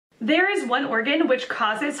There is one organ which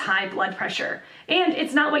causes high blood pressure, and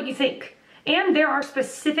it's not what you think. And there are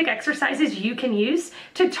specific exercises you can use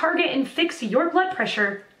to target and fix your blood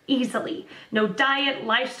pressure easily. No diet,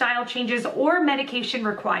 lifestyle changes, or medication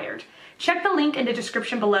required. Check the link in the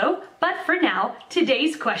description below, but for now,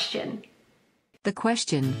 today's question. The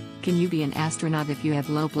question, can you be an astronaut if you have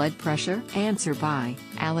low blood pressure? Answer by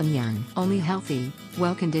Alan Young. Only healthy,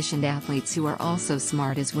 well-conditioned athletes who are also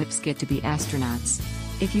smart as whips get to be astronauts.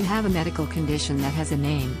 If you have a medical condition that has a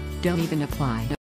name, don't even apply.